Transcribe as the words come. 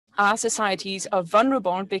our societies are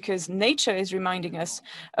vulnerable because nature is reminding us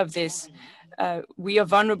of this. We are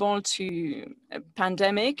vulnerable to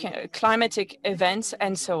pandemic, climatic events,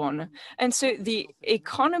 and so on. And so the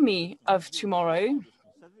economy of tomorrow,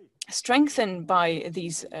 strengthened by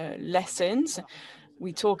these lessons,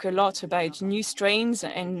 we talk a lot about new strains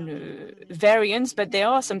and variants, but there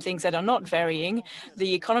are some things that are not varying.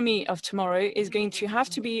 The economy of tomorrow is going to have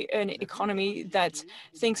to be an economy that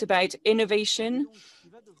thinks about innovation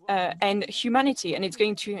and humanity, and it's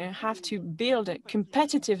going to have to build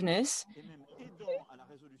competitiveness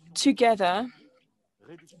together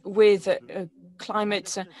with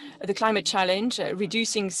the climate challenge,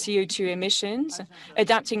 reducing CO2 emissions,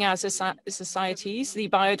 adapting our societies, the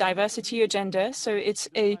biodiversity agenda. So it's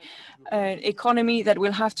an economy that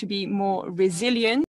will have to be more resilient.